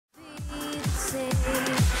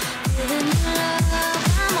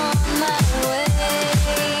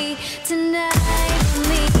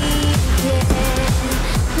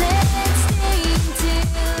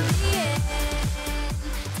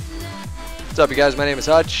up, you guys? My name is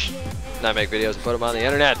Hutch, and I make videos and put them on the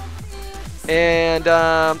internet. And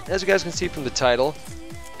as you guys can see from the title,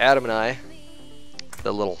 Adam and I,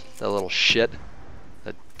 that little shit,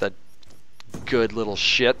 that good little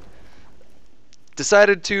shit,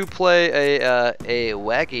 decided to play a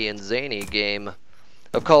wacky and zany game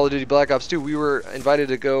of Call of Duty Black Ops 2. We were invited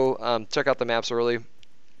to go check out the maps early,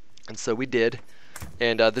 and so we did.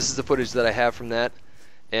 And this is the footage that I have from that.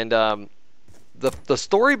 And the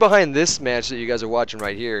story behind this match that you guys are watching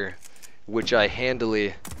right here, which I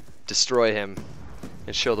handily destroy him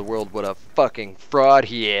and show the world what a fucking fraud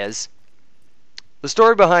he is. The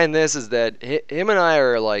story behind this is that him and I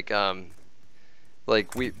are like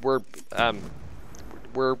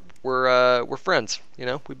we're friends, you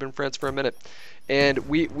know. We've been friends for a minute, and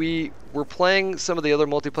we were playing some of the other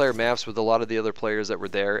multiplayer maps with a lot of the other players that were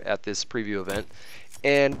there at this preview event,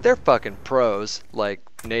 and they're fucking pros. Like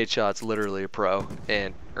Nadeshot's literally a pro,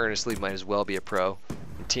 and Earnestly might as well be a pro,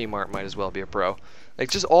 and Team Art might as well be a pro.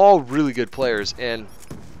 Like, just all really good players, and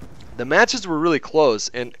the matches were really close,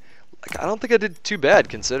 and like, I don't think I did too bad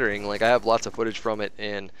considering. Like, I have lots of footage from it,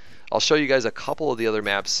 and I'll show you guys a couple of the other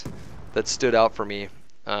maps that stood out for me,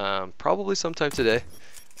 probably sometime today.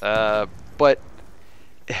 But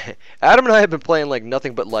Adam and I have been playing like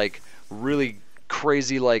nothing but like really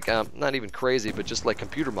crazy, like not even crazy, but just like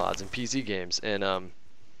computer mods and PC games, and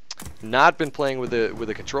not been playing with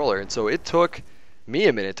a controller. And so it took me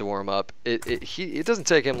a minute to warm up. It doesn't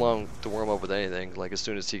take him long to warm up with anything. Like, as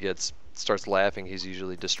soon as he starts laughing, he's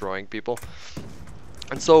usually destroying people.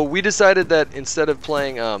 And so we decided that instead of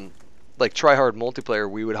playing like try-hard multiplayer,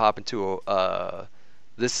 we would hop into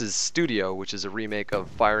this is Studio, which is a remake of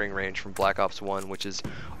Firing Range from Black Ops 1, which is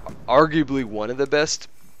arguably one of the best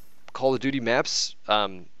Call of Duty maps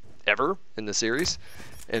ever in the series.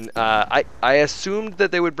 And I assumed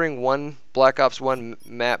that they would bring one Black Ops 1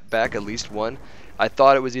 map back, at least one. I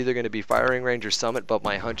thought it was either going to be Firing Range or Summit, but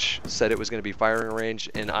my hunch said it was going to be Firing Range,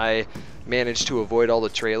 and I managed to avoid all the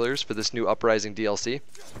trailers for this new Uprising DLC.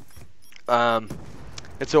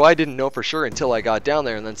 And so I didn't know for sure until I got down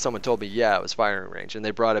there, and then someone told me, yeah, it was Firing Range, and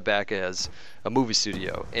they brought it back as a movie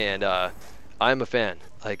studio, and I'm a fan.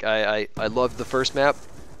 Like, I loved the first map.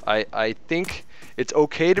 I think it's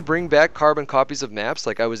okay to bring back carbon copies of maps.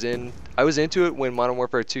 Like, I was into it when Modern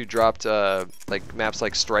Warfare 2 dropped like maps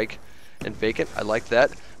like Strike and Vacant. I liked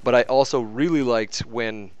that, but I also really liked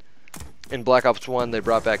when in Black Ops 1 they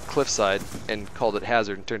brought back Cliffside and called it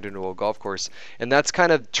Hazard and turned it into a golf course. And that's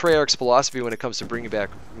kind of Treyarch's philosophy when it comes to bringing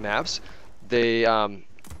back maps. They one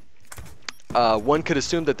could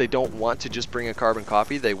assume that they don't want to just bring a carbon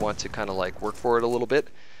copy. They want to kind of like work for it a little bit,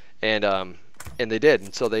 and they did.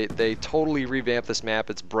 And so they totally revamped this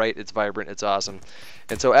map. It's bright, it's vibrant, it's awesome.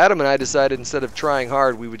 And so Adam and I decided, instead of trying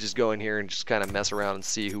hard, we would just go in here and just kind of mess around and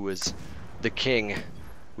see who was the king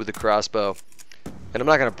with the crossbow. And I'm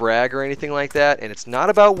not going to brag or anything like that, and it's not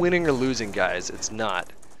about winning or losing, guys. It's not.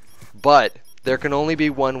 But there can only be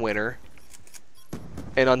one winner,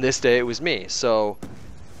 and on this day it was me. So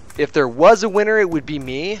if there was a winner, it would be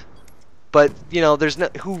me. But, you know, there's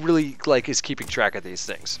who really like is keeping track of these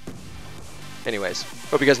things. Anyways,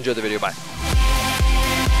 hope you guys enjoyed the video. Bye.